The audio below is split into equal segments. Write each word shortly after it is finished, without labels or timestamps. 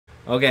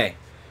Okay.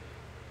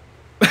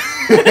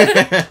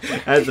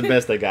 That's the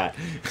best I got.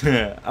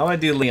 I want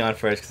to do Leon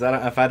first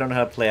because if I don't know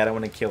how to play, I don't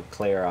want to kill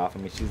Claire off. I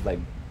mean, she's like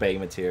bait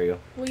material.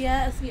 Well,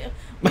 yes,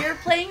 we're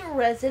playing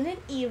Resident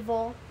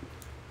Evil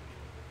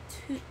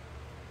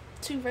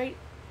 2, right?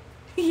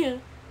 Yeah.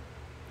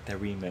 The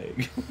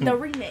remake. The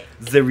remake.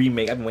 The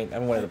remake. I've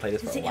been wanting to play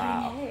this for a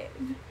while.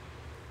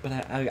 But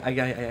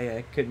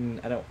I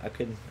couldn't. I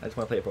couldn't. I just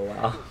want to play it for a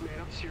while. Man,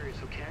 I'm serious,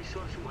 okay? I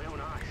saw this with my own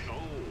eyes.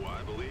 Oh,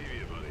 I believe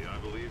you, buddy. I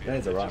believe you. That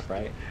is a rock,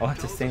 right? Oh,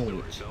 it's a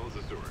sandwich. Tell us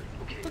the story.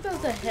 Okay. Look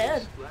at the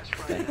head. Last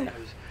Friday, I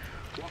was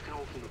walking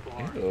home from the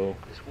bar. Ew.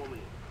 This woman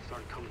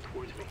started coming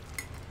towards me.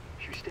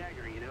 She was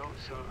staggering, you know,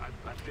 so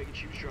I figured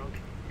she was drunk.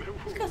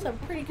 She's got some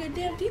pretty good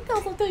damn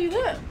details, I'll tell you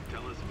that.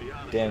 Tell us, be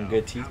honest. Damn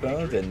good teeth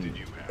bones and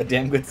a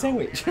damn good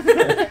sandwich. I had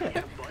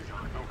a buzz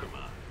on. Oh, come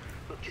on.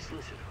 Look, just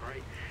listen, all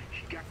right?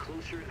 She got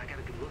closer, and I got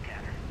a good look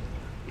at her.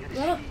 You had to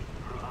Well. see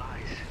her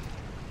eyes,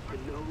 her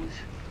nose,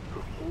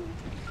 her whole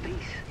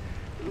face.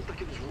 It looked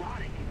like it was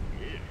rotting.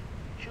 Yeah.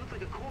 She looked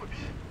like a corpse.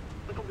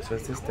 Like a So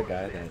is this the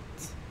guy that?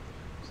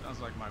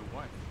 Sounds like my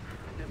wife.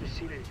 I've never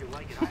seen anything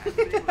like it. I haven't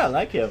been able to I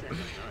like him.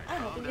 I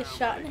don't think it's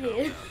shot in the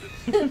head.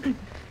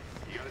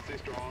 You gotta stay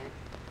strong,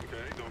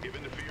 okay? Don't give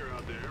in to fear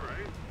out there,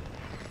 right?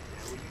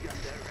 Yeah, well, you got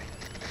that right.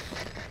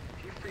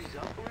 If you freeze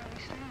up around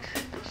these things,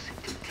 you'll sink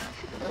to death.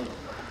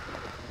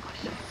 I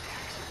said,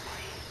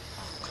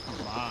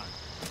 Come on.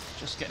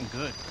 Just getting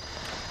good.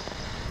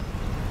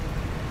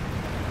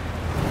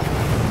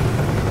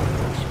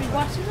 Should be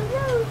watching the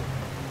road.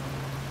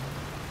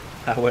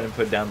 I wouldn't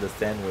put down the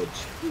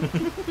sandwich. I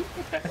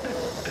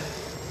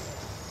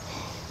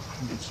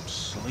need some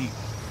sleep.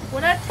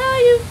 When I tell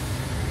you,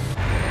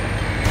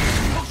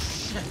 Oh,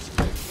 shit.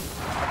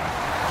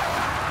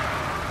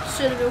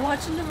 should have been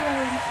watching the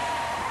road.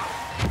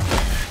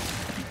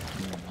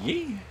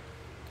 Yeah.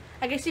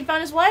 I guess he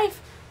found his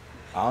wife.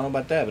 I don't know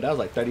about that, but that was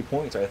like 30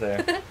 points right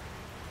there.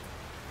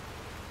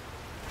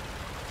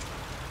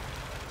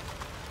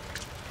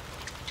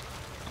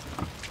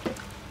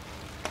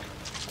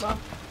 Well,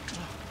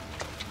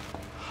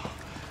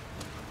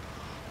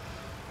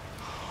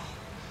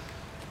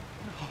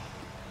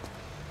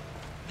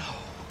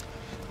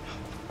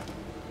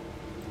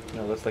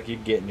 No, looks like you're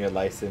getting your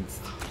license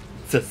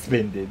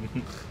suspended.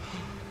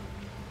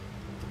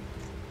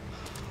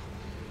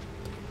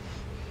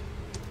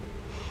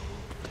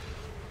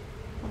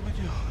 What do I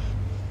do?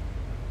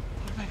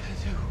 What am I gonna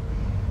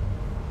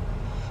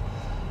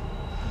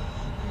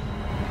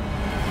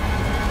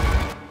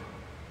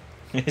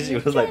do? She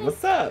was like,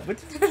 "What's up?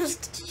 What, you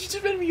just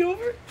ran me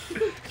over?"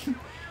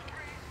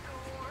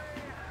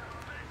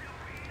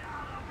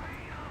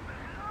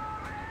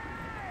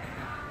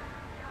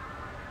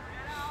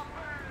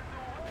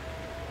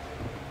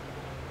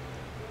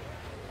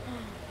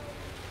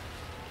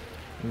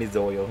 Miss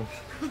Oil.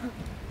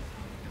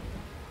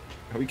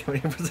 Are we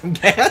coming in for some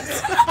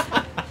gas?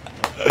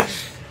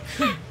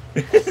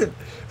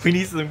 We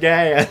need some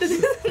gas.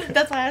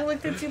 that's why I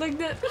looked at you like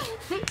that.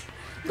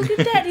 Look at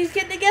that, he's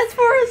getting the gas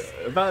for us.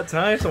 About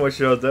time someone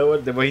shows up.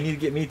 Well, you need to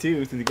get me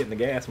too, since you're getting the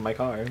gas from my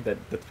car.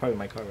 That's probably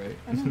my car, right?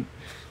 I know.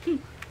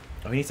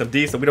 Oh, we need some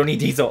diesel. We don't need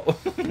diesel.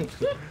 No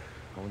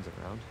one's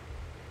around.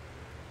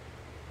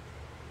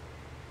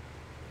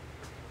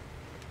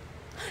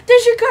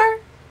 There's your car.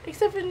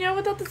 Except for now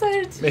without the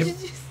sirens.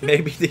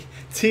 Maybe they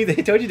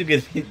told you to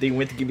get. They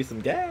went to give me some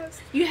gas.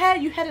 You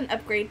had an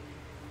upgrade.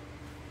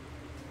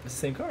 It's the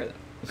same car though.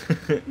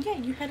 Yeah,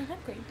 you had an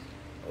upgrade.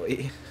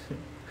 Wait.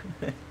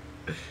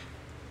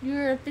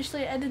 You're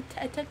officially a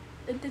detective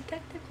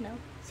now.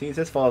 See, it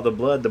says follow the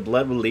blood. The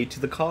blood will lead to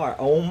the car.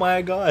 Oh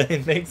my god,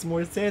 it makes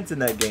more sense in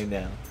that game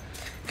now.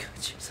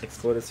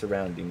 Explore the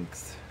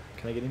surroundings.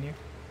 Can I get in here?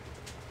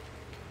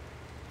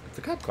 It's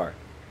a cop car.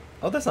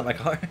 Oh, that's not my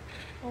car.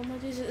 Oh my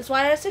Jesus! That's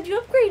why I said you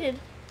upgraded.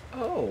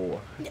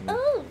 Oh.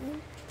 Oh.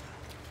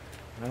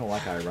 I don't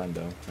like how I run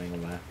though. I ain't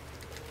gonna lie.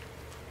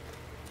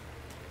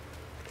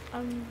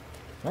 I'm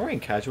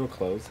wearing casual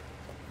clothes.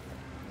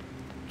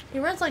 He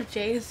runs like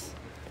Jay's.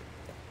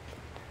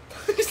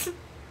 It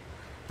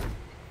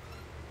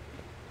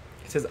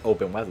says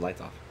open. Why are the lights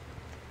off?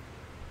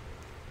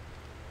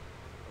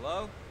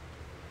 Hello?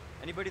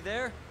 Anybody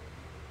there?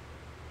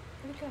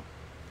 Where'd he go?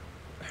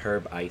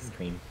 Herb ice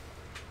cream.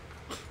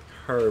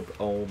 Herb.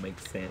 Oh,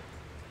 makes sense.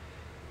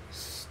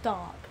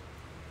 Stop.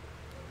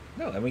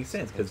 No, that makes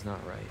sense because It's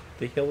not right.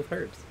 they heal with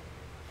herbs.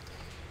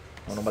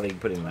 I don't know why they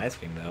put it in ice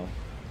cream though.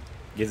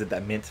 Gives it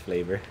that mint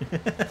flavor.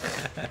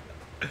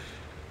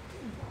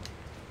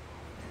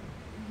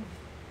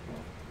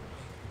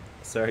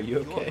 Sir, are you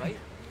You okay? alright?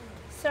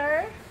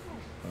 Sir?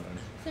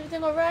 Is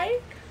everything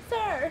alright?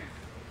 Sir?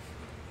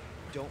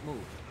 Don't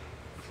move.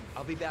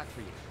 I'll be back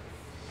for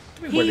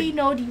you. He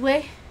know the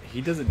way.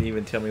 He doesn't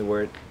even tell me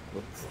where it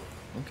looks.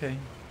 Okay.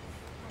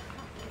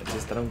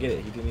 I don't get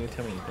it. He didn't even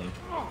tell me anything.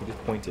 He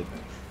just pointed.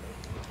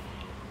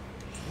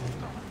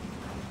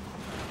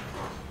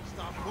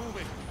 Stop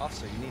moving.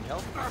 Officer, you need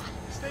help?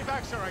 Stay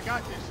back, sir. I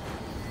got this.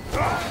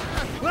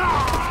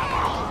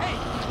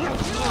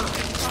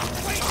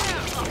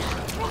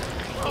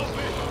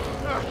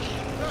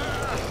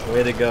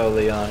 Way to go,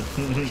 Leon.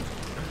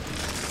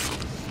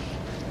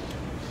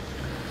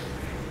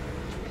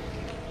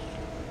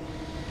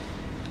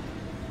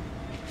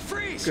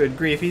 Freeze! Good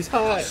grief, he's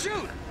hot.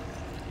 Shoot!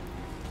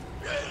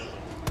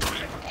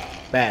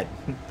 Bad.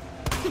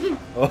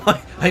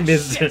 Oh, I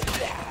missed it.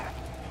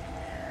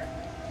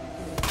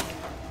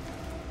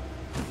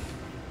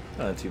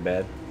 Not too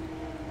bad.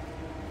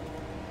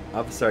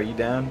 Officer, are you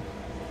down?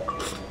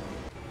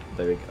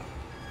 There we go.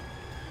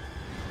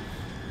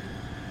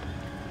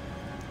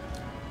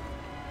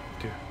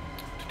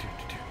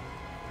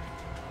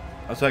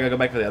 Oh, so I gotta go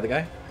back for the other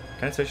guy?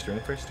 Can I switch the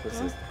room first? What's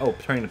this? Oh,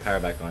 turning the power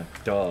back on.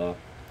 Duh.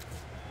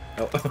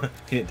 Oh,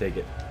 he didn't take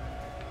it.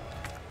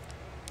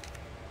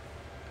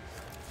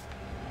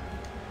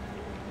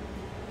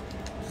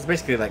 It's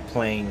basically like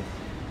playing,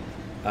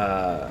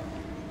 like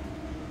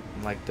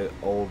the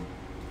old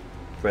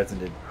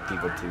Resident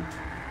Evil 2.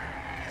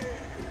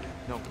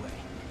 No way.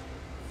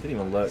 Didn't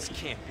even look. This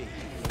can't be.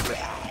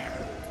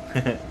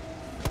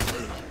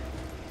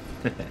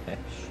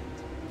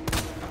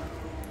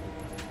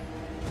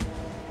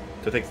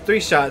 So it takes 3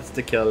 shots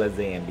to kill a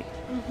zombie.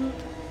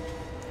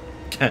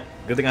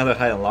 Good thing I don't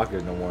hide in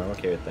lockers no more. I'm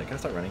okay with that. Can I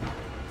start running? Can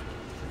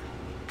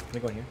I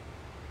go in here?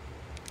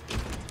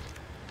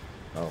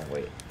 Oh,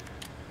 wait.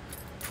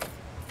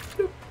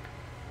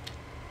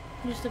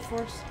 Use the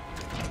force.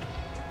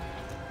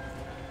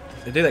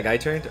 Did that guy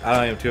turned?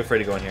 I am too afraid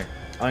to go in here.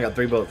 I only got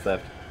 3 bullets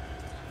left.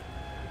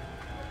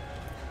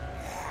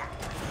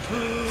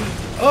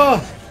 Oh!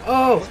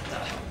 Oh!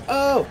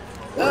 Oh!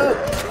 Oh!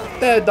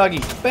 Bad doggy!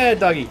 Bad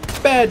doggy!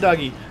 Bad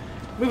doggy!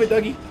 Move it,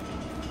 doggy!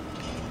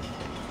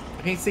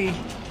 I can't see.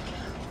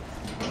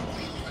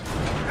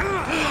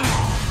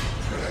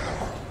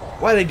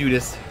 Why they do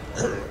this?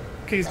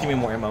 Please give me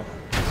more ammo.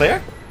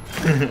 Claire?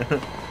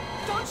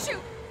 Don't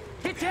shoot!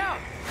 Get down!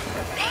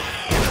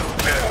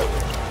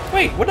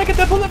 Wait, where'd I get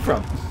that bullet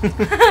from?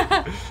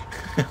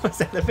 What's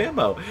that of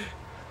ammo?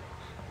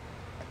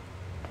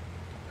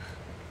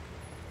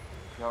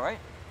 You alright?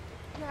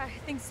 Yeah, I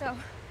think so.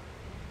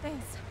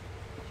 Thanks.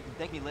 You can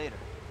thank me later,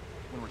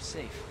 when we're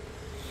safe.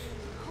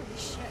 Holy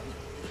shit.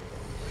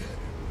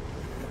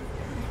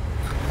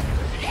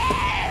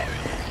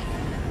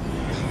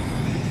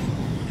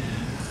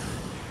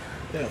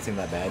 They don't seem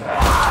that bad.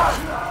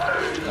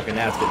 Okay,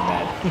 now it's getting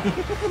bad.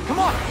 Come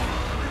on!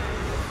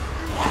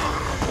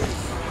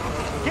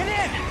 Get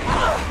in!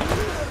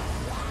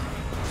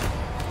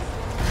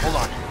 Hold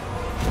on.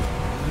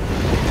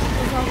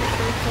 Those are all the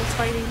sperm cells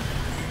fighting.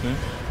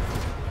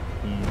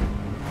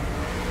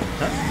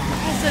 I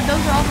said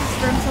those are all the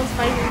sperm cells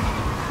fighting.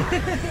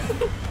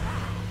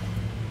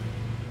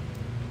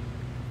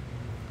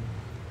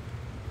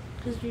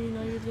 Because you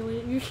know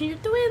you're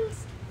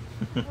twins.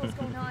 What's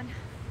going on?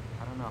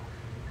 I don't know.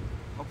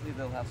 Hopefully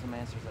they'll have some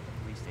answers at the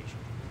police station.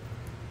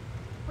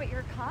 Wait, you're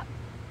a cop?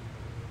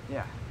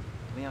 Yeah,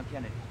 Leon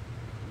Kennedy.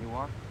 You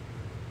are?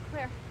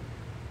 Claire.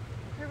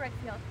 Claire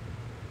Redfield.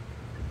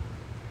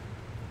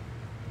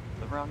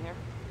 Live around here?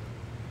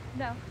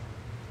 No. I'm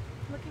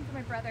looking for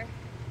my brother.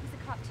 He's a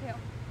cop too.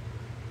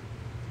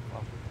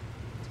 Well,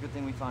 it's a good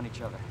thing we found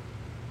each other.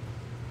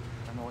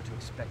 I don't know what to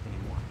expect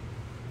anymore.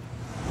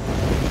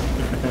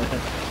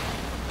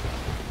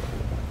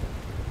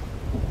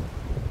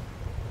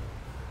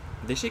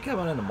 Did she come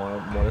out on a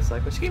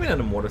motorcycle? She came in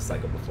on a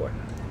motorcycle before.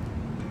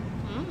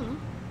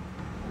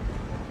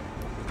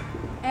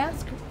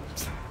 Ask her.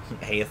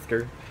 Ask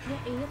her.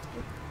 Yeah, ask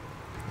her.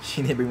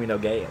 She didn't bring me no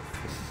gas.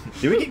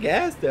 Did we get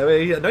gas? I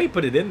mean, I know he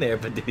put it in there,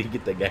 but did he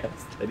get the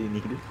gas that he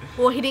needed?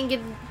 Well, he didn't get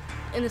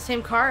in the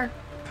same car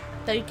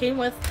that he came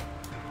with.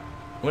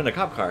 We're in a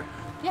cop car.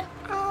 Yeah.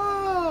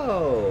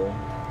 Oh.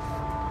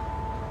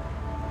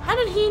 How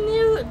did he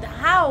knew?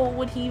 How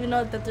would he even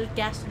know that there's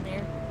gas in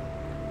there?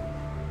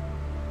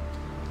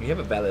 You have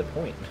a valid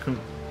point.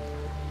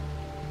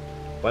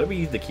 Why did we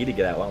use the key to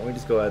get out? Why don't we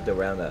just go out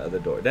around that other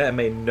door? That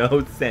made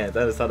no sense.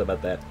 I just thought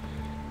about that. I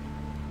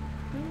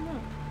don't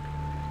know.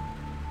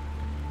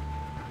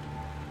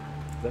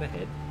 Is that a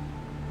head?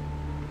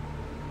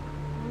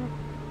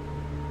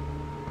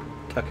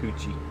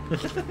 Takuchi.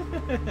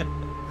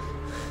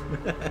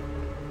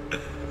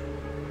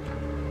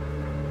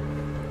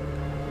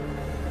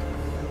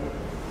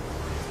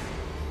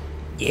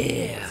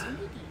 Yeah.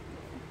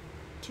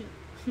 Two.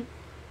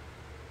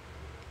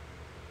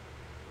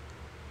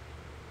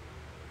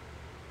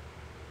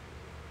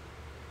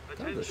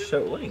 That was a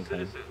short loading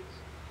time.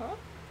 Huh?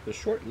 The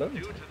short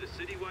loading Due time. to the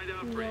citywide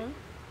outbreak, Yeah.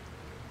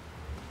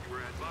 you were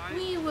advised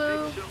Wee to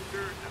woo. take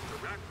shelter at the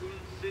Raccoon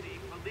City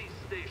Police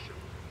Station.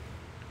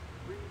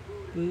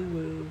 Woo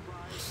woo.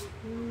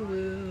 Woo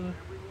woo.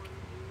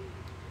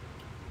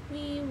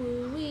 Wee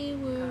woo, wee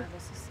woo. God,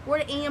 this is so... We're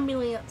the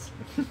ambulance.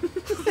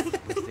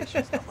 Police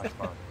station's not much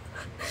farther.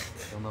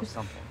 They'll know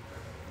something.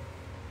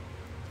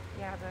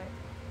 Yeah, but...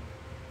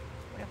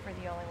 what if we're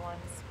the only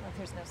ones? What if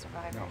there's no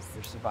survivors? No,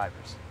 there's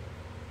survivors.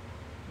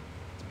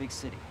 It's a big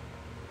city.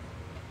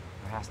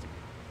 There has to be.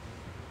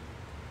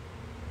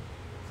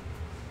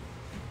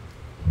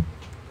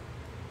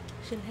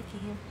 Should hecky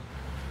him.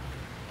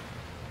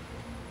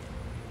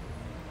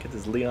 Get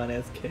this Leon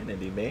S.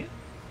 Kennedy, man.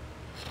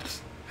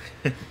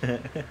 Do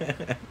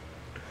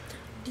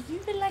you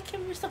even like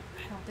him yourself?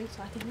 I don't think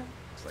so. I think no.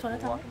 Looks That's like what I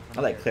we're thought. walking from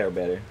I like here. Claire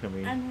better. I I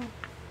mean, know.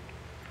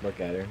 look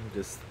at her.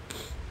 Just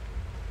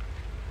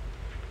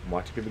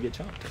watching people get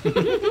chomped.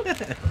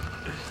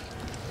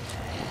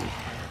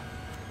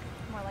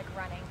 More like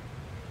running.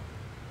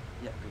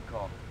 Yeah, good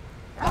call.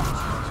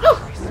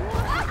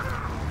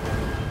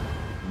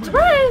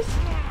 Surprise!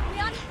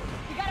 Leon,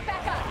 you gotta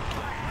back up.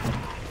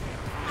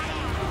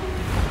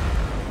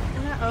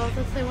 Oh,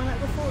 that's the one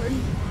at the Ford.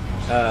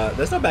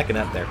 There's no backing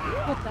up there.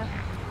 What the?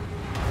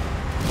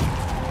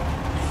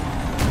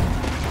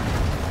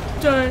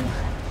 Dun,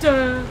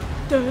 dun,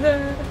 dun,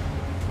 dun.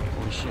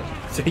 Holy shit.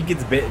 So he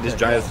gets bit and just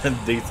drives on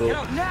diesel. Get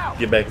out now!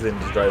 Get back in and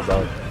just drives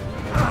out.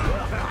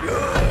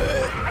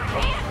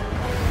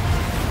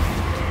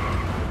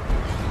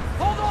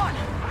 Hold on!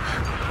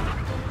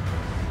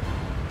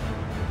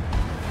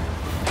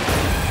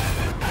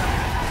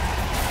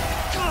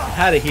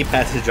 How did he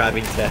pass his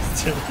driving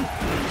test?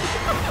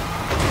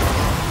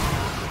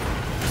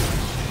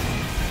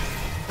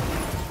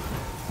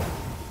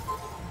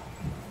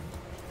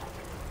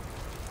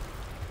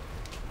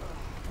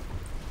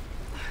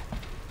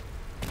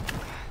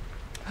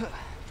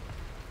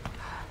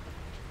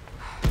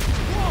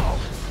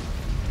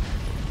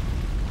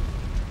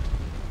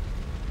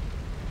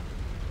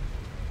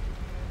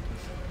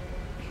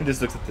 He just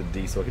looks at the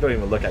diesel. He don't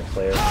even look at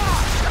Claire.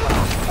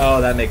 Oh,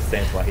 that makes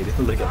sense why he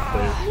didn't look at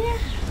Claire. Yeah.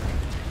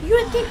 You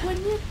would think,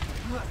 wouldn't you?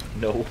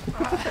 No.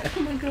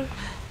 Oh my god.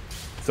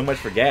 So much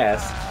for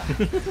gas.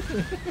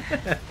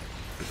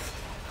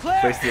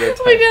 Claire! Wasted their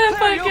We time gotta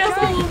Claire, you podcast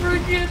okay? all over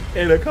again.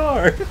 in a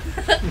car.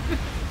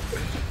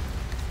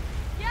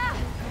 Yeah,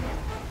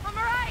 I'm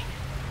alright.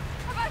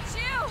 How about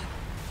you?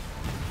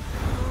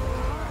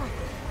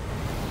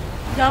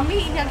 Y'all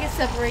meet and y'all get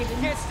separated.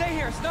 Can't stay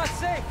here, it's not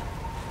safe!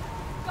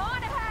 Go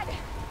on ahead.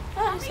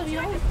 Oh, Meet so you you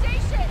at know. the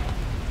station.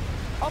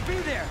 I'll be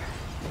there!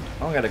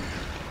 I gotta.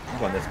 I'm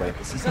going this way.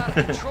 This is out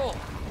of control.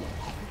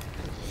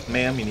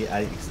 Ma'am, you need.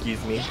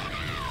 Excuse me.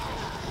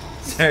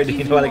 Sir, do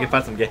you know how I can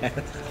find some gas?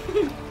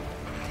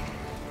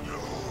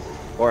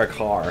 Or a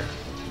car.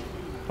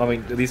 Well, I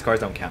mean, these cars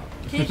don't count.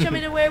 Can you show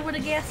me the way where the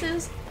gas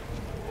is?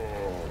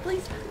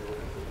 Please.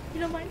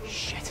 You don't mind?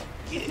 Shit.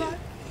 If not,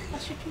 I'll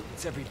shoot you.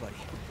 It's everybody.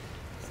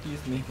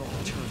 Excuse me. They've all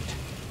turned.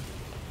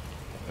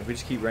 If we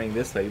just keep running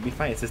this way, we'll be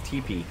fine. It says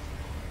TP.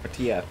 Or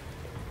TF. I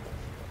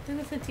think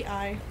that's a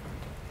TI.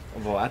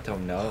 Well, I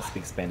don't know. I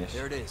speak Spanish.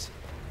 There it is.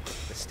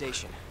 The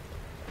station.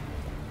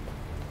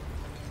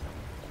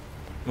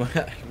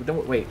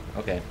 Don't wait.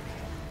 Okay.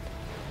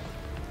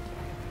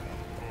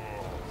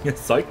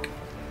 Psych.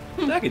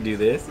 I can do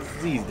this. This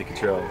is easy to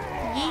control.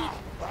 Yeet.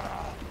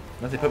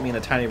 Unless they put me in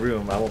a tiny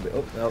room, I won't be.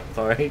 Oh, no,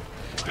 sorry.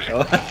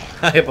 Oh,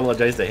 I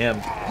apologize to him.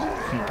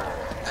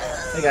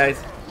 Hey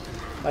guys.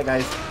 Bye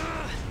guys.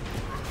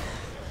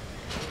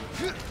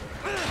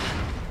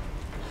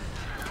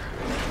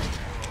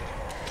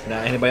 Now,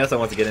 anybody else that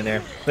wants to get in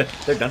there,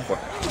 they're done for.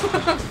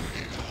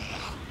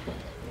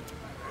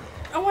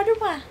 I wonder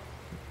why.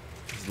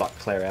 Just lock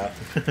Claire out.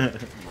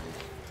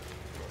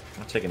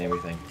 I'm checking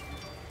everything.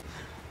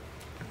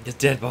 Just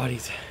dead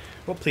bodies.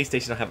 What police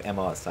station don't have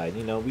ammo outside?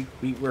 You know, we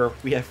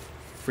have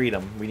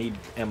freedom. We need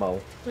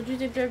ammo. Would you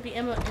think there'd be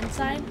ammo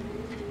inside?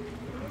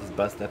 Just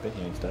bust up in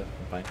here and stuff.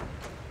 I'm fine.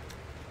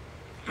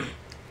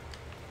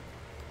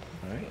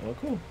 All right. Well,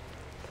 cool.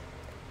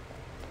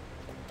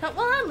 Oh,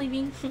 well, I'm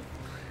leaving.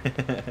 I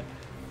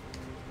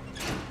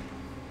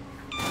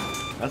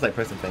was like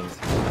pressing things.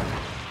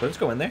 Let's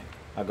go in there.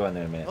 I'll go in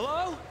there in a minute.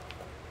 Hello?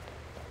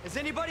 Is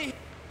anybody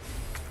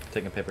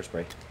Taking pepper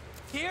spray.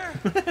 here?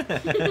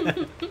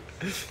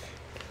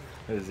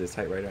 What is this?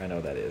 Typewriter? I know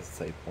what that is.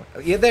 Save point. Oh,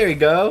 yeah, there you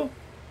go.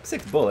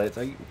 6 bullets.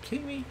 Are you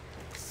kidding me?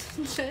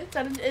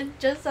 It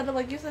just sounded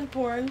like you said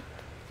porn.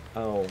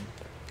 Oh.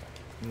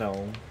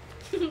 No.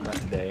 Not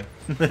today.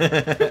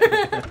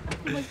 Oh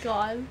my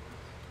god.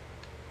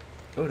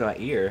 Oh, my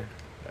ear.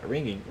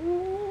 Ringing.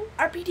 Ooh,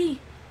 RPD.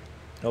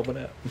 Open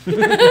up.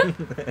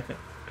 There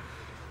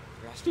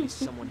has to be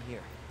someone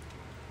here.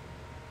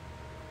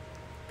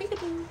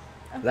 Peekaboo.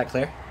 Is that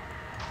Claire?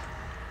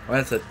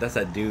 Oh, that's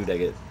that dude that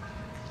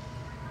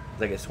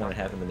gets sworn in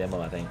half in the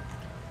demo, I think.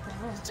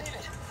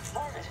 David,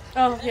 Marvin,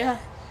 Oh, yeah.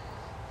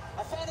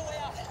 I found a way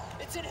out.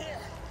 It's in here.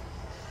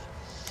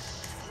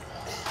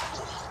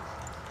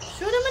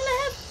 Shoot him in the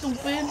head,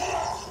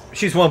 stupid.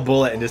 Shoots 1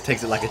 bullet and just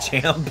takes it like a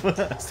champ.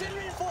 Send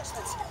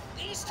reinforcements.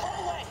 East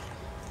hallway.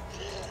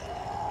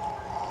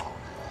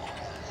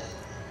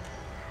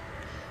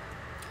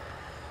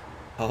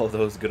 All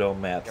those good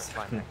old Gotta maps.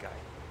 find that guy.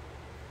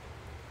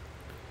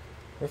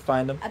 We'll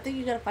find him. I think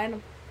you gotta find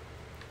him.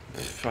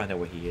 Find out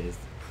what he is.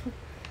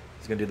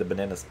 He's gonna do the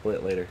banana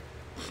split later.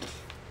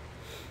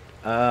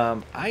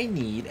 I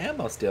need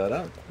ammo still.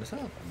 There's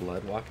not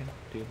blood walking,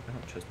 dude. I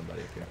don't trust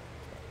nobody up here.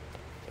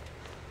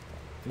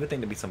 Good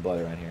thing to be some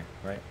blood around here,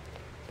 right?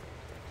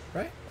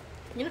 Right?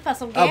 You need to find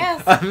some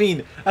gas. I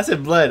mean, I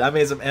said blood. I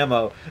made some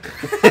ammo.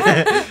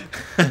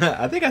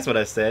 I think that's what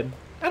I said.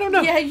 I don't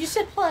know. Yeah, you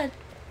said blood.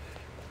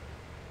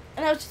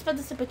 And I was just about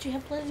to say, but you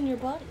have blood in your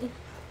body.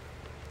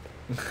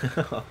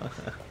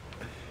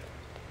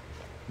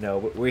 No,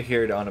 we're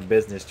here on a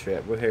business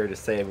trip. We're here to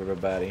save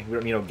everybody. We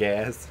don't need no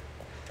gas.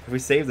 If we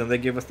save them, they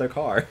give us their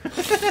car.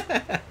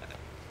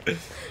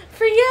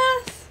 Free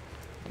gas.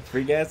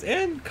 Free gas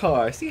and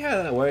car. See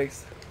how that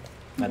works?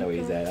 I know where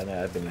he's at. I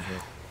know I've been in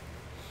here.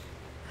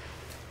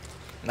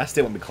 And I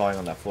still won't be crawling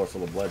on that floor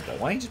full of blood, though.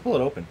 Why don't you just pull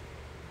it open?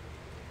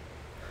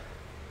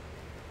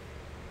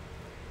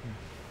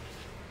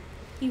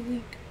 He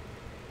weak.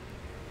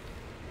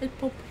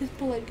 His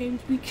bullet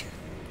game's weak.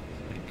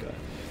 Oh my god.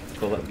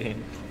 Pull-up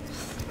game.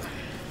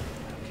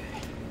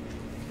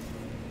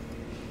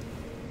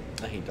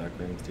 I hate dark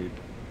rooms, dude.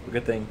 But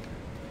good thing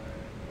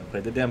I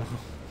played the demo.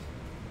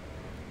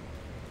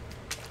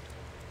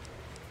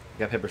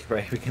 Got pepper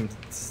spray. We can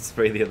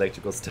spray the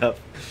electrical stuff.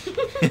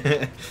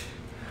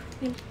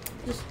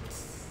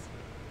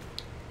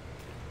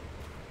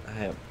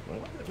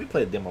 We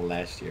played a demo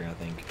last year, I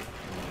think. I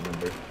don't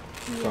remember.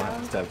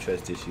 Yeah. Still have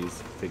trust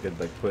issues. They could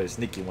like put a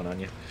sneaky one on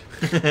you.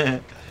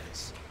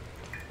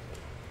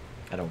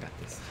 I don't got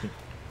this.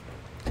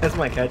 That's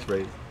my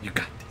catchphrase. You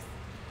got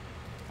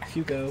this.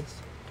 Hugo.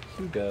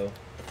 Hugo.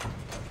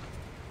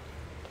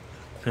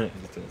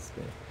 Just doing a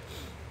spin.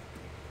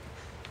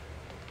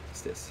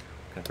 What's this?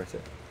 Can I press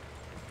it?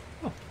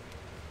 Oh.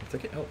 I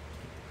took it. Oh.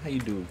 How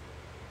you do?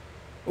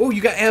 Oh,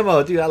 you got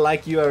ammo, dude. I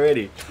like you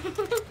already.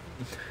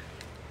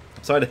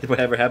 I'm sorry that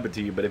whatever happened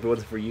to you, but if it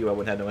wasn't for you, I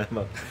wouldn't have no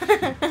ammo.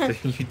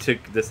 So you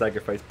took the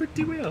sacrifice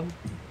pretty well.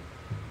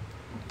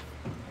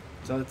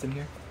 Is all that's in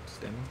here?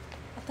 Just ammo?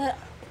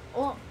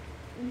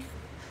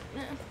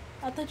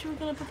 I thought you were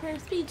gonna prepare a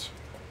speech.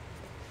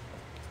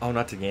 Oh,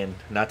 not again.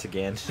 Not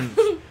again.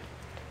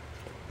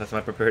 That's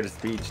my prepared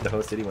speech. The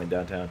whole city went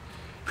downtown.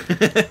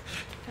 I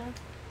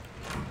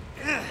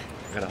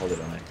gotta hold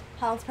it on.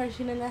 Hal's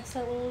person and that's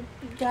that little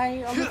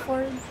guy on the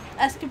floor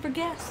asking for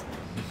gas.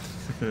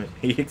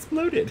 He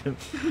exploded.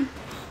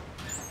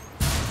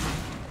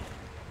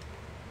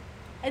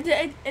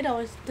 It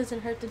always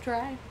doesn't hurt to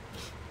try.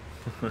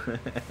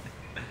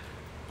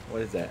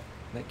 What is that?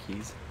 Is that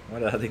keys? Why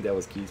did I think that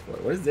was keys for?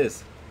 What is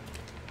this?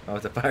 Oh,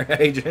 it's a fire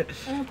hydrant.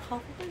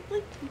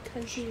 Probably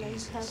because you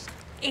guys have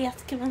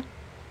ask him.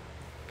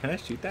 Can I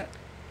shoot that?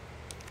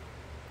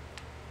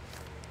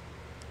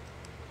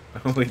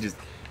 We just...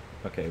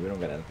 Okay, we don't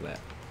got enough of that.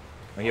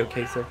 Are you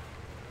okay, sir?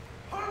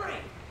 Hurry!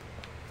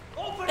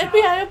 Open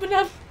FBI, open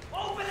up!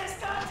 Open this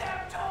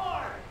goddamn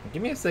door!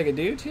 Give me a second,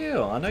 dude.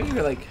 Chill. I know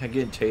you're like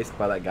getting chased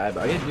by that guy,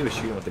 but all you have to do is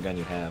shoot him with the gun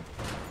you have.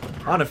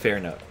 On a fair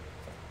note.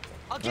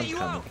 I'll get you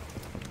out.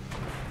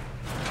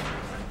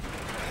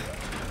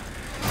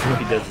 What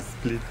he does is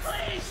split.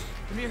 Please!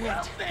 Give me your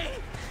hand. Help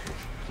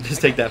me!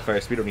 Just take that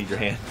first. We don't need your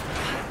hand.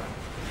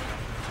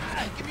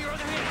 Give me your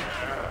other hand.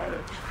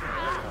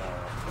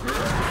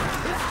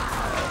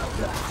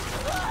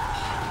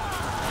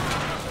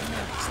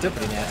 Still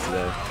pretty nasty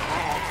though.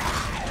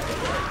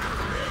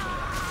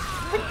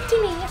 Pretty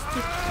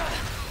nasty.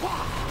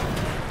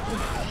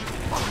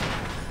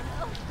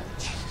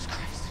 Jesus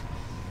Christ.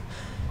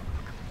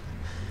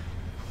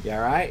 You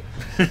alright?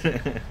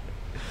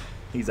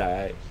 He's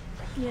alright.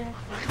 Yeah.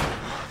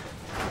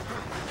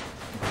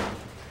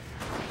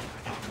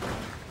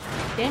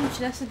 Damn,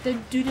 that's a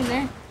dude in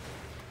there.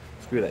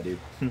 Screw that dude.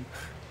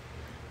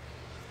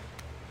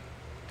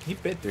 He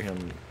bit through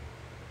him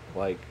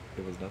like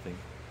it was nothing.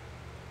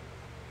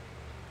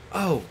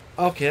 Oh,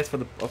 okay, that's for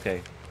the...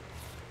 Okay.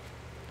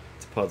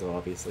 It's a puzzle,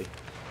 obviously.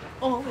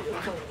 Oh,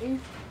 okay.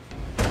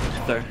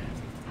 There.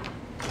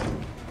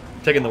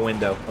 Checking the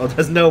window. Oh,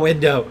 there's no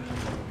window.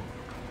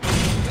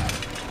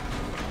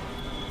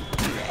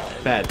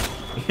 Bad.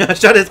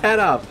 Shut his head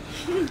off.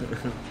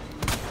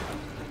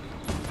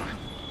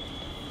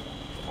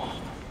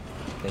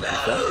 Thank you,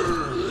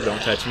 sir.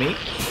 Don't touch me.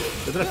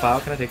 Is it a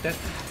file? Can I take that?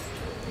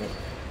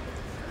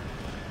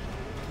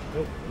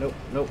 Nope. Nope.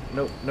 Nope.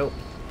 Nope. Nope.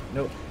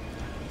 Nope.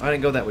 I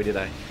didn't go that way, did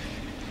I?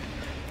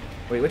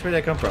 Wait, which way did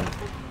I come from?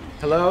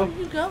 Hello? Where are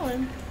you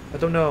going? I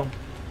don't know.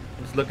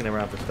 I'm just looking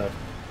around for stuff.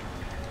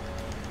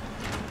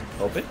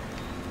 Open?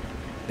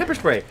 Pepper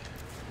spray!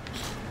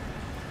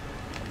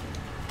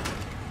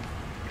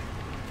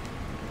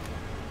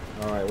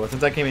 Alright, well,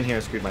 since I came in here, I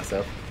screwed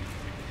myself.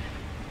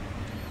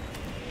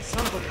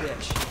 Son of a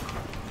bitch.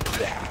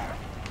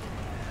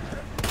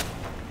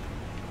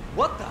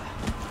 What the?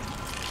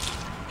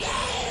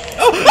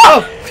 Oh!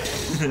 Oh!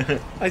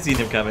 I seen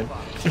him coming.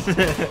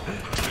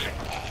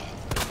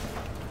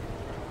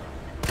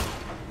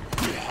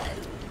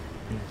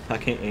 I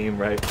can't aim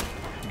right.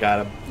 Got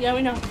him. Yeah,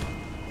 we know.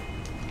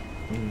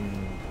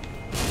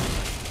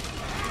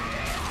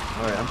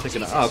 Alright, I'm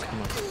taking a... Oh,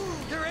 come on.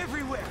 They're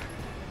everywhere.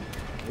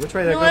 Which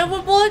way did No, I I go? have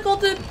a bullet,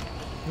 Colton.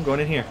 I'm going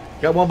in here.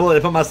 Got one bullet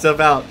to put myself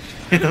out.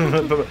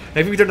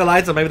 Maybe we turn the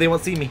lights on, maybe they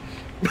won't see me.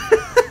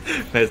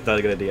 That's not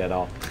a good idea at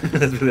all.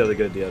 That's really not a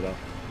good idea at all.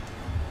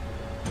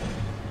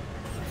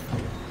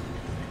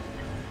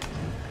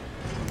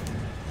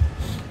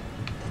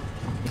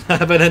 I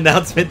have an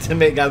announcement to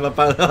make, guys. My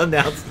final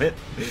announcement.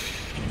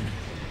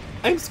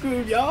 I'm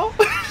screwed, y'all.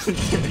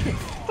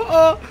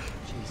 Oh.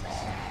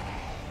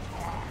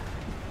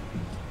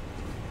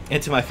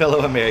 And to my fellow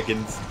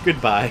Americans,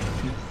 goodbye.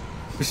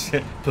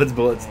 Puts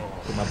bullets.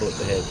 Put my bullet to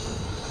the head.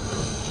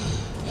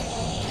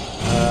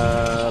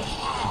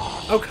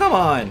 Oh, come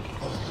on.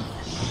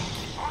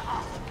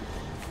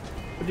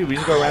 Dude, we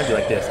just go around you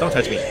like this. Don't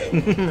touch me.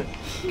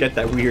 Get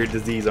that weird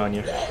disease on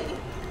you.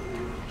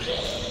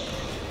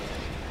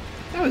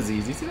 That was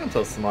easy. See, I'm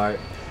so smart.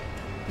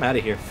 I'm out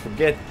of here.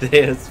 Forget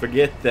this.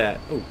 Forget that.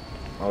 Oh.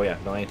 Oh, yeah.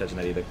 No, I ain't touching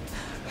that either.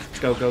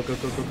 Go, go, go,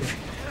 go, go, go.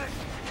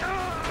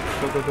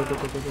 Go, go, go, go,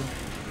 go, go, go.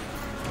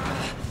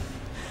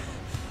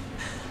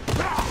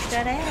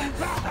 That ass.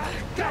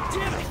 God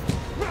damn it!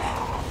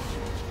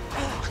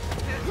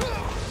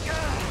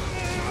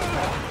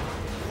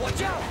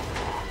 Watch out!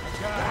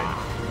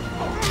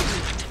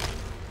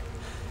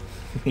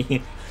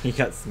 He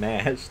got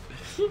smashed.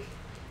 You're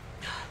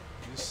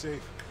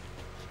safe.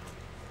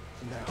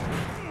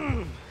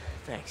 Now.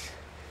 Thanks.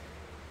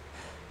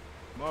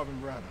 Marvin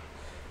Branagh.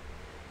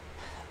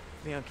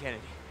 Leon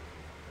Kennedy.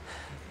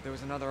 There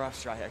was another off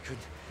strike. I couldn't.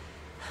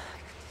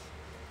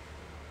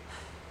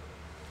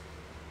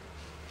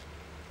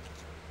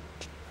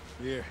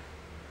 Here.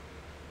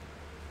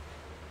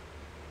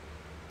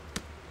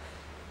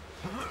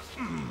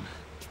 I'm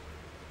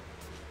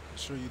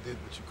sure you did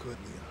what you could,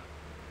 Leon.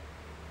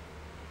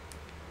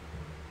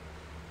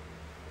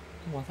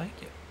 Well, thank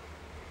you.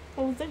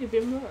 Oh, thank you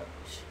very much.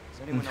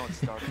 Does anyone know what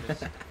started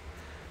this? Not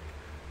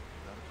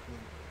a clue.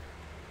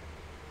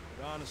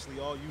 But honestly,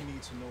 all you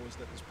need to know is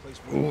that this place.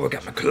 Ooh, I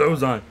got my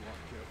clothes on.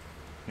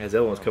 Yeah, his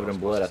elbow was covered in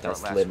blood after I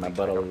slid my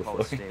butt all over the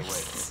floor. Stay away.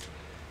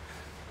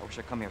 I wish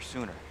I'd come here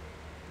sooner.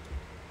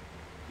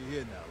 You're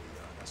here now,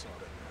 Leon. That's all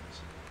that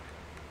matters.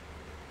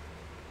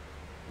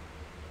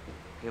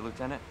 Okay,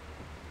 Lieutenant,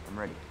 I'm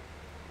ready.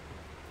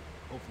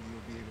 Hopefully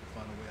you'll be able to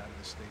find a way out of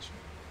this station.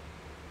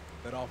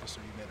 That officer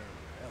you met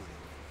earlier,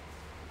 Elliot.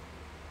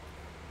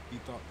 He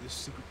thought this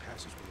secret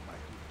passageway might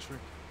do the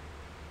trick.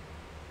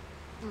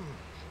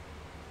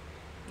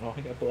 Oh,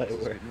 I got blood This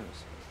is everywhere. good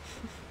news.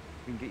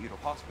 We can get you to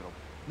hospital.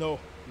 No,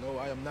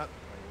 I am not the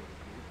priority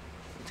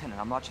group. Lieutenant,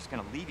 I'm not just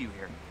gonna leave you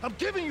here. I'm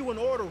giving you an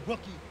order,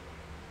 rookie.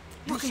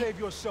 You save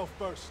yourself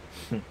first.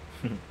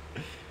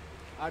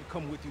 I'd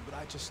come with you, but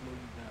I just slow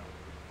you down.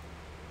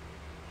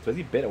 Was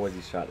he bit or was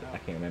he shot? I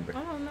can't remember.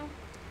 I don't know.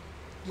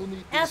 You'll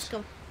need Ask this.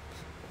 him.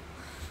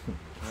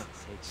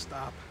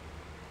 Stop.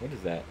 What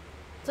is that?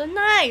 It's a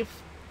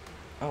knife.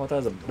 Oh, I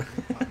thought it was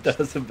a, that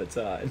was a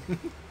baton.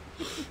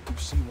 You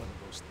see one of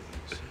those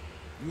things.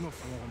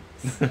 Uniform.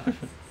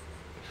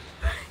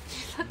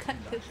 You look kind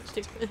of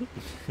stupid.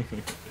 Take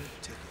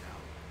it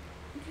out.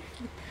 Or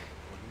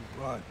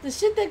you run. The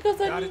shit that goes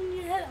Got on it. in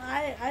your head,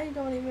 I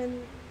don't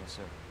even, Yes,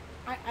 sir.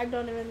 I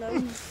don't even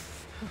know.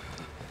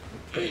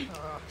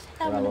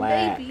 Having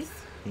Relax. babies.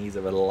 He's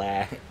a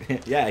relax.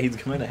 Yeah, he's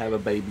going to have a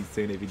baby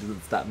soon if he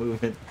doesn't stop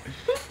moving.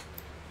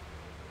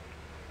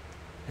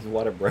 His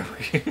water broke.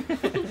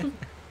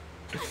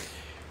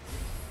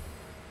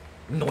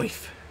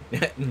 Knife.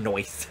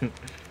 Noise.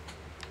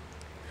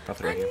 A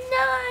Right here.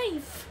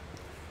 knife.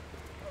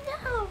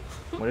 No.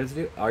 What does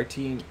it do?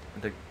 RT,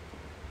 the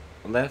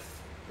left,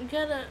 You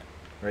gotta.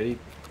 ready?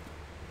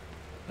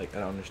 Like, I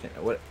don't understand.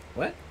 What?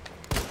 What?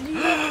 You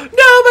No,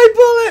 my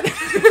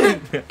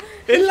bullet!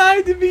 It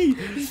lied to me.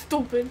 you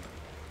stupid.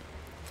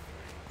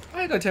 Why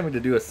are you gonna tell me to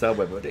do a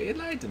subway, but it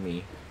lied to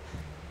me.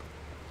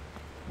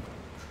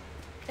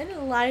 I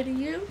didn't lie to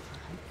you.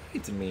 It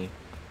lied to me.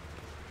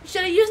 You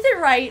should have used it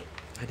right.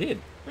 I did.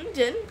 You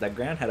didn't. That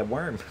ground had a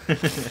worm. I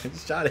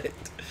just shot it.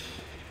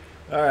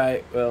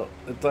 Alright, well,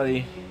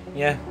 buddy,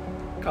 yeah,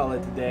 call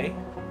it a day.